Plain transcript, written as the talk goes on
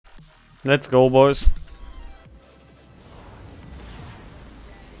Let's go, boys.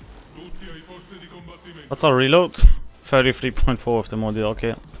 What's our reload? 33.4 of the module,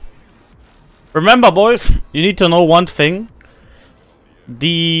 okay. Remember, boys, you need to know one thing.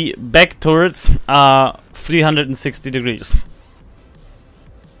 The back turrets are 360 degrees.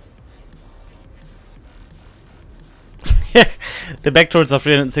 The back turrets are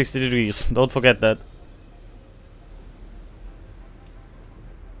 360 degrees. Don't forget that.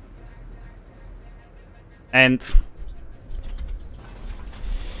 And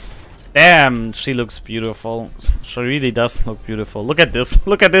damn, she looks beautiful. She really does look beautiful. Look at this.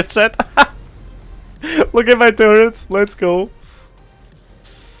 Look at this, chat. Look at my turrets. Let's go.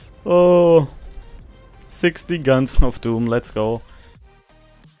 Oh, 60 guns of doom. Let's go.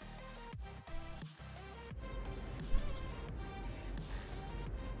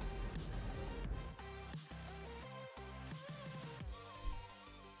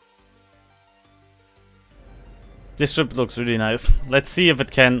 This ship looks really nice. Let's see if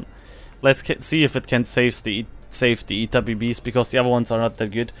it can. See if it can save the ITA BBs, because the other ones are not that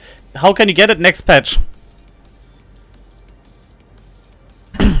good. How can you get it next patch?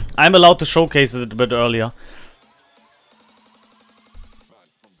 I'm allowed to showcase it a bit earlier.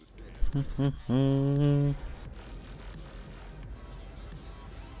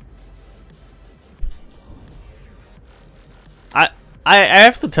 I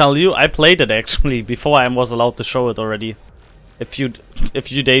have to tell you, I played it actually before I was allowed to show it already. A few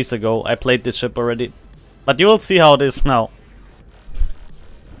days ago, I played this ship already. But you will see how it is now.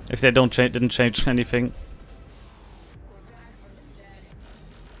 If they didn't change anything.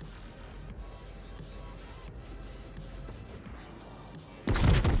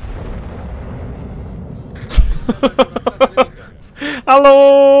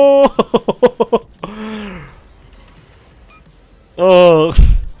 Hello. Oh.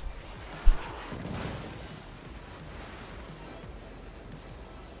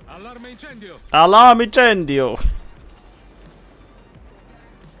 Allarme incendio.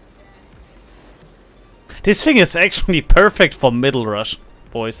 This thing is actually perfect for middle rush,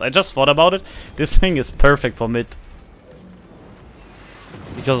 boys. I just thought about it. This thing is perfect for mid.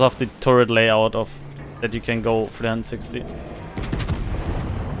 Because of the turret layout of that you can go 360.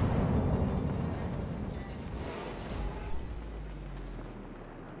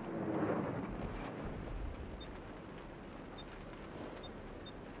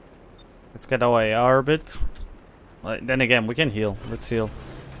 Let's get our AR a bit. Then again, we can heal. Let's heal.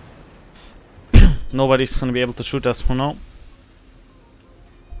 Nobody's gonna be able to shoot us for now.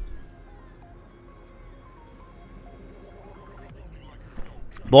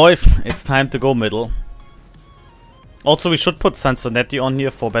 Boys, it's time to go middle. Also, we should put Sansonetti on here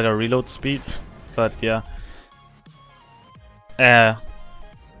for better reload speed. But yeah.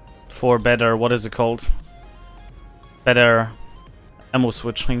 For better, what is it called? Better ammo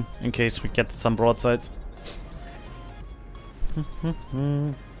switching in case we get some broadsides.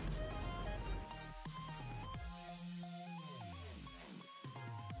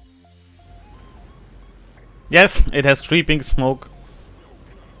 Yes, it has creeping smoke.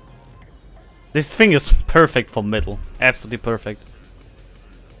 This thing is perfect for middle. Absolutely perfect.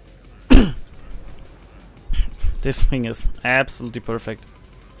 This thing is absolutely perfect.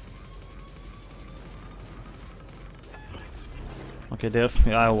 Okay, there's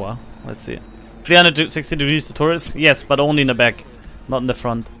the Iowa. Let's see. 360 degrees to turrets? Yes, but only in the back, not in the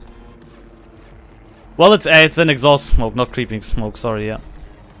front. Well, it's an exhaust smoke, not creeping smoke. Sorry, yeah.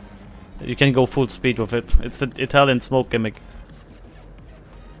 You can go full speed with it. It's the Italian smoke gimmick.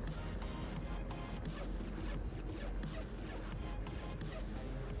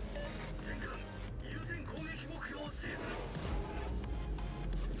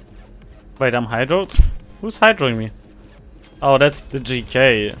 Wait, I'm hydroed? Who's hydroing me? Oh, that's the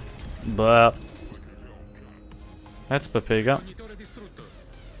GK. But that's Pepega.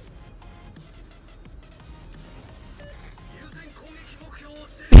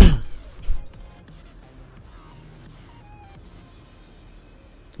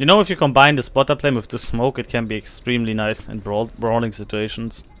 You know, if you combine the spotter plane with the smoke, it can be extremely nice in brawling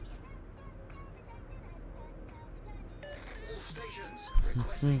situations.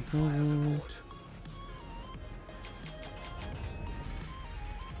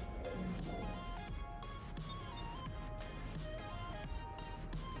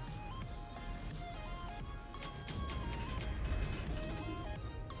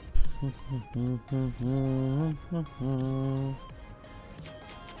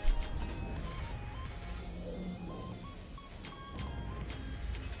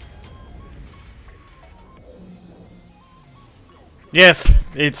 Yes,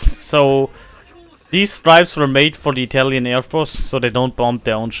 it's so... These stripes were made for the Italian Air Force, so they don't bomb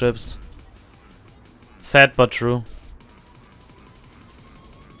their own ships. Sad but true.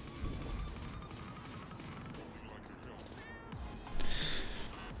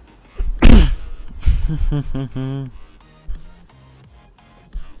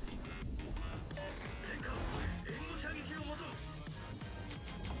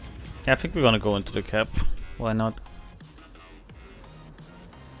 I think we're gonna go into the cap. Why not?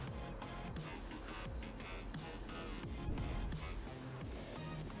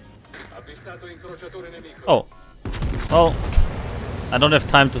 Oh. Well, I don't have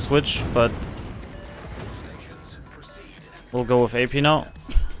time to switch, but we'll go with AP now.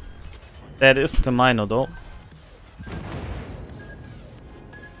 That is the minor though.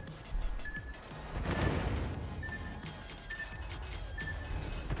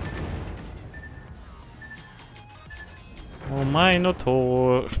 Oh,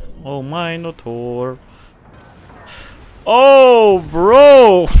 Minotaur. Oh, Minotaur. Oh,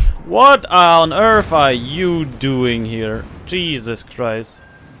 bro! What on earth are you doing here? Jesus Christ.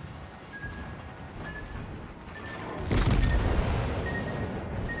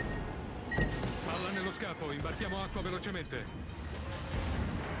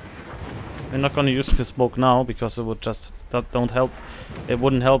 We're not gonna use the smoke now because it would just... that don't help. It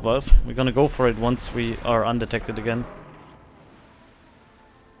wouldn't help us. We're gonna go for it once we are undetected again.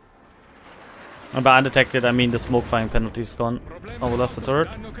 And by undetected, I mean the smoke firing penalty is gone. Oh, we lost the turret.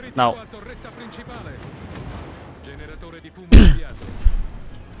 Now.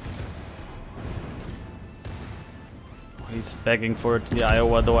 He's begging for it. The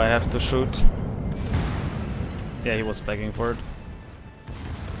Iowa, though I have to shoot. Yeah, he was begging for it.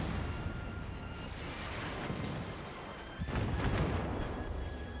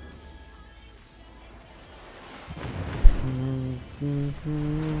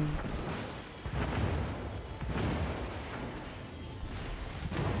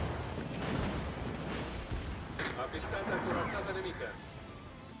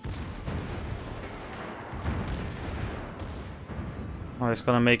 Oh, he's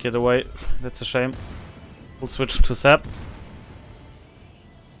gonna make it away. That's a shame. We'll switch to Sap.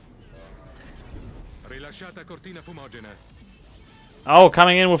 Oh,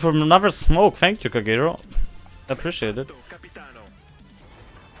 coming in with another smoke. Thank you, Kagero. Appreciate it.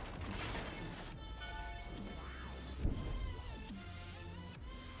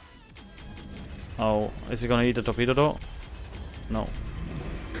 Oh, is he gonna eat a torpedo though? No.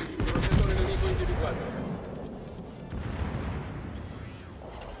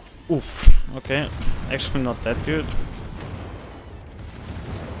 Oof. Okay. Actually not that good.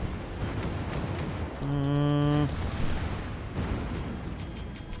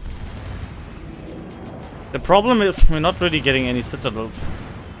 The problem is we're not really getting any citadels.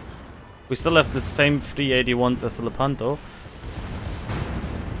 We still have the same 381s as the Lepanto.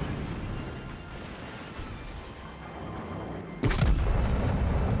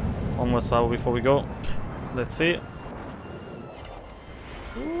 One more salvo before we go. Let's see.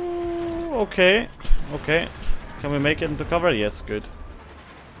 Ooh, okay. Okay. Can we make it into cover? Yes, good.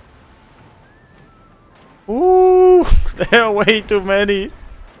 Ooh, there are way too many.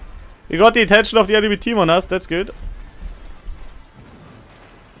 We got the attention of the enemy team on us, that's good.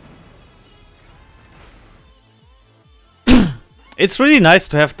 It's really nice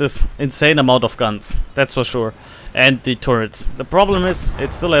to have this insane amount of guns, that's for sure. And the turrets. The problem is,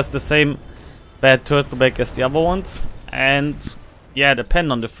 it still has the same bad turtleback as the other ones. And yeah, the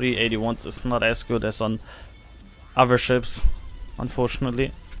pen on the 381s is not as good as on other ships,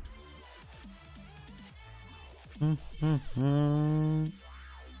 unfortunately.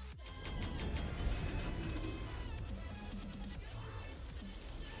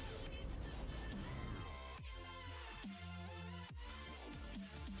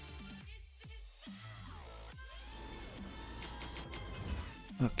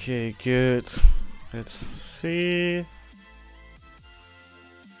 Okay, good. Let's see.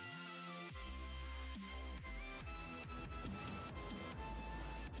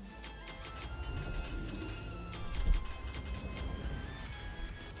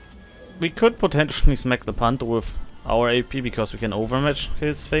 We could potentially smack the Panther with our AP because we can overmatch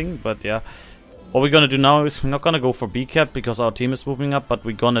his thing, but yeah. What we're gonna do now is we're not gonna go for B cap because our team is moving up, but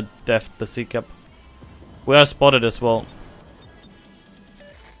we're gonna def the C cap. We are spotted as well.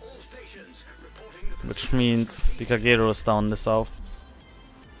 Which means the Kagero is down in the south.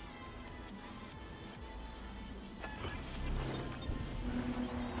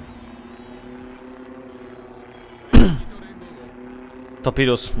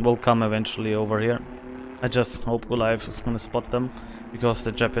 Torpedoes will come eventually over here. I just hope Goliath is gonna spot them, because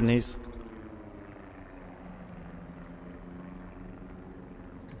they're Japanese.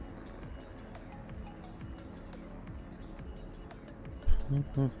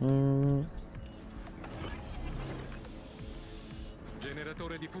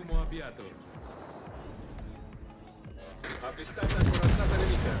 Generatore di fumo avviato. Avvistata corazzata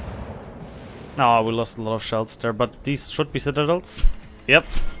nemica. Oh, we lost a lot of shells there, but these should be citadels. Yep.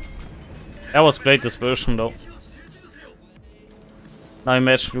 That was great dispersion though. Now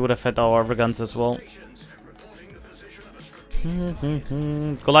imagine we would have had our other guns as well.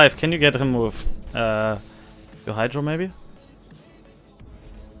 Goliath, can you get him with your Hydro maybe?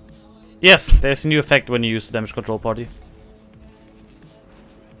 Yes, there's a new effect when you use the damage control party.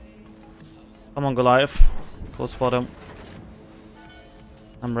 Come on, Goliath. Go spot him.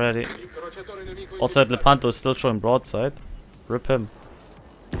 I'm ready. Also, Lepanto is still showing broadside. Rip him.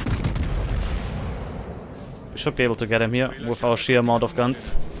 We should be able to get him here with our sheer amount of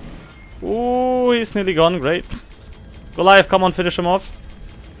guns. Ooh, he's nearly gone. Great. Goliath, come on, finish him off.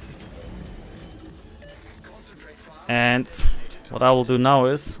 And what I will do now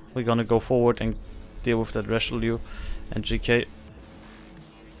is we're gonna go forward and deal with that Richelieu and GK.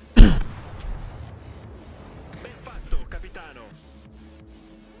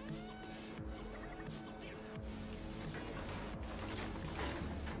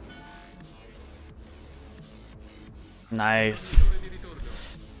 Nice.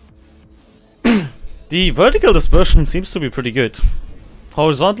 The vertical dispersion seems to be pretty good.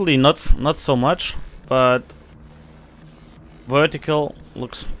 Horizontally not so much, but vertical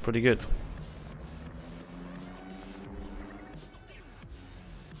looks pretty good.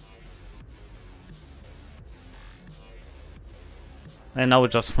 And now we're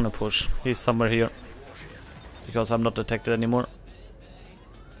just gonna push. He's somewhere here. Because I'm not detected anymore.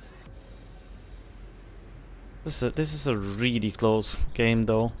 This is a really close game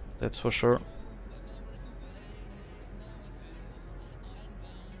though, that's for sure.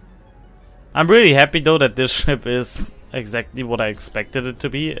 I'm really happy though that this ship is exactly what I expected it to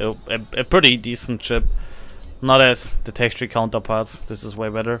be. A pretty decent ship. Not as the texture counterparts. This is way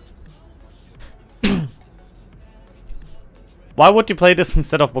better. Why would you play this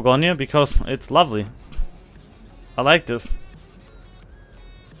instead of Bourgogne? Because it's lovely. I like this.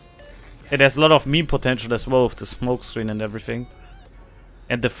 It has a lot of meme potential as well with the smoke screen and everything.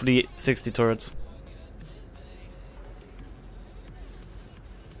 And the 360 turrets.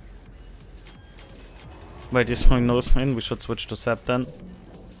 Wait, he's throwing those in. We should switch to Sep then.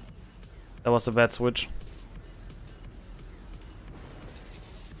 That was a bad switch.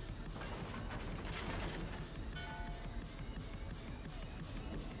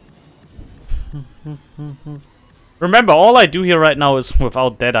 Remember, all I do here right now is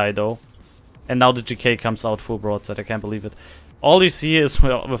without Deadeye though. And now the GK comes out full broadside, I can't believe it. All you see is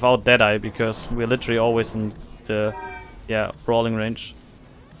without Deadeye, because we're literally always in the, brawling range.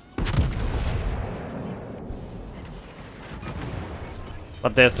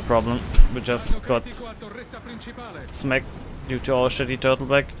 But there's the problem, we just got smacked due to our shitty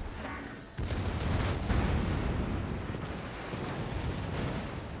turtleback.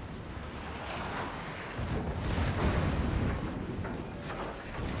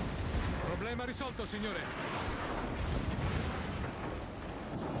 Risolto, signore.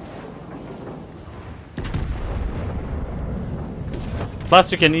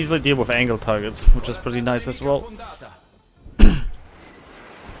 Plus you can easily deal with angle targets, which is pretty nice as well.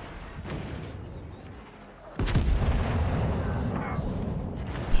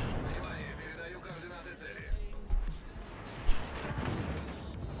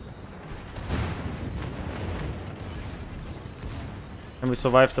 Can we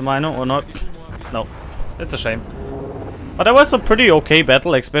survive the minor or not? No, it's a shame. But that was a pretty okay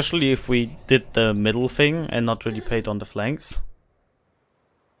battle, especially if we did the middle thing and not really paid on the flanks.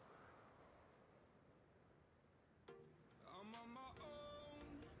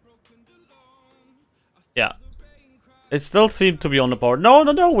 Yeah. It still seemed to be on the board.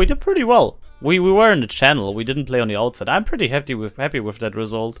 No, we did pretty well. We were in the channel, we didn't play on the outside. I'm pretty happy with that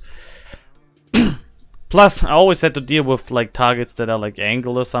result. Plus, I always had to deal with like targets that are like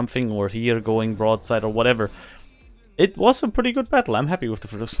angle or something, or here going broadside or whatever. It was a pretty good battle. I'm happy with the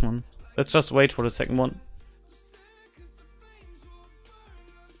first one. Let's just wait for the second one.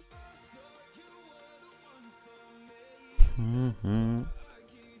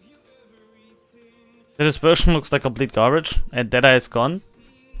 The dispersion looks like complete garbage, and Deadeye is gone.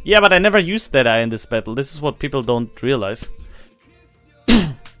 Yeah, but I never used Deadeye in this battle. This is what people don't realize.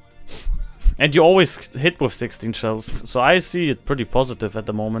 And you always hit with 16 shells, so I see it pretty positive at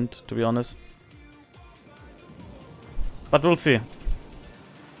the moment, to be honest. But we'll see.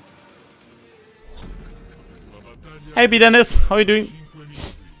 Hey B Dennis, how are you doing?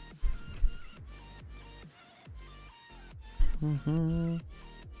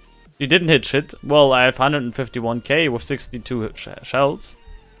 You didn't hit shit. Well, I have 151k with 62 shells.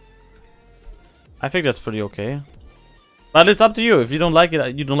 I think that's pretty okay. But it's up to you. If you don't like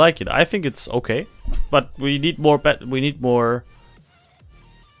it, you don't like it. I think it's okay. But we need more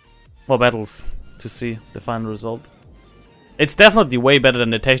more battles to see the final result. It's definitely way better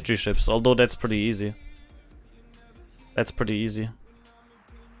than the texture ships, although that's pretty easy. That's pretty easy.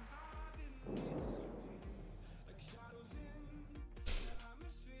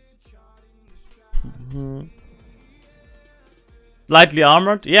 Lightly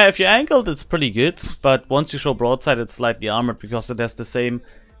armored. Yeah, if you're angled, it's pretty good. But once you show broadside, it's slightly armored because it has the same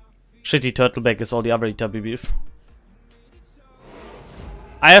shitty turtleback as all the other ITA BBs.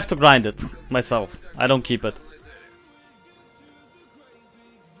 I have to grind it myself. I don't keep it.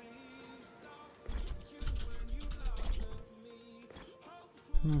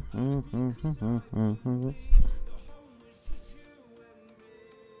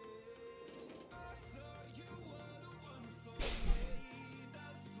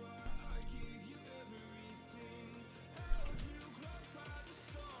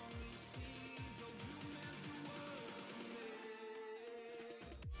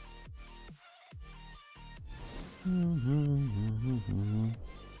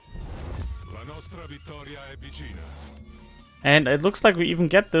 La nostra vittoria è vicina. And it looks like we even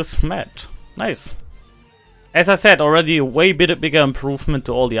get this match. Nice. As I said, already a way bigger improvement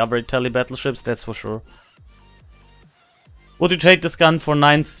to all the other tele battleships, that's for sure. Would you trade this gun for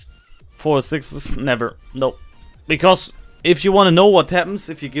 946s? Never. No. Because if you want to know what happens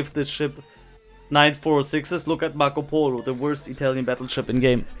if you give this ship 946s, look at Marco Polo, the worst Italian battleship in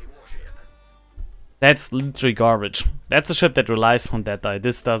game. That's literally garbage. That's a ship that relies on Deadeye.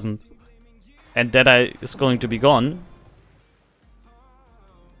 This doesn't. And Deadeye is going to be gone.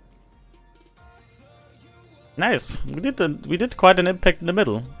 Nice. We did quite an impact in the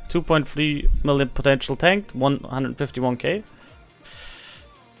middle. 2.3 million potential tanked, 151k.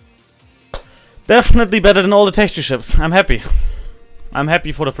 Definitely better than all the texture ships. I'm happy. I'm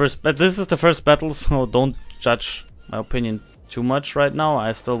happy for the first. But this is the first battle, so don't judge my opinion too much right now.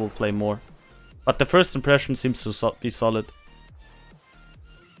 I still will play more. But the first impression seems to be solid.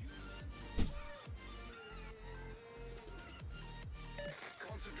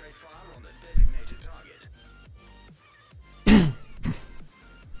 Concentrate fire on the designated target.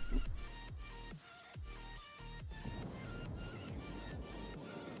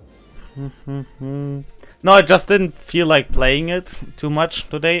 No, I just didn't feel like playing it too much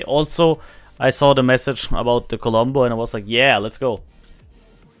today. Also, I saw the message about the Colombo and I was like, yeah, let's go.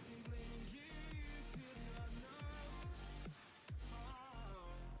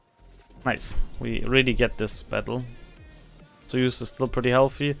 Nice. We really get this battle. Soyuz is still pretty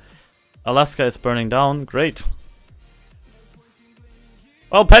healthy. Alaska is burning down. Great.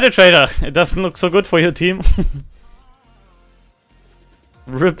 Oh, Penetrator! It doesn't look so good for your team.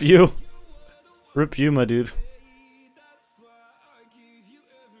 Rip you. Rip you, my dude.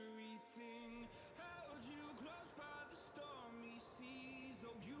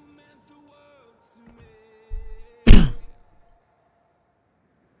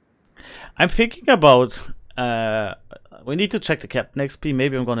 I'm thinking about we need to check the Captain XP.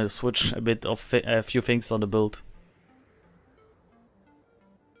 Maybe I'm gonna switch a bit of a few things on the build.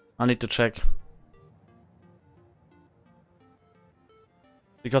 I need to check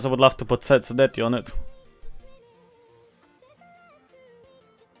because I would love to put Setsunetti on it.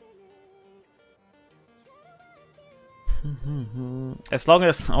 As long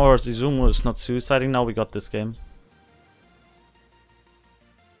as our Izumo is not suiciding now, we got this game.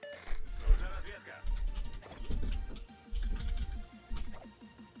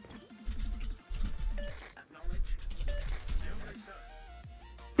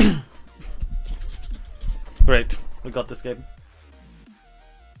 Great, we got this game.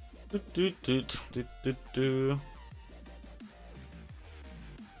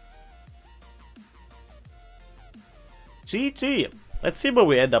 GG! Let's see where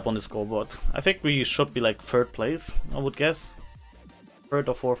we end up on the scoreboard. I think we should be like 3rd place, I would guess. 3rd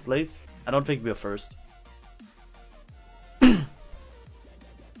or 4th place. I don't think we're 1st.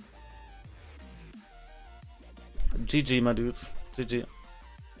 GG, my dudes. GG.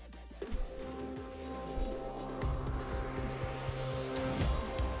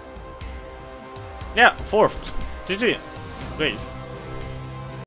 Yeah, 4th. GG. Great.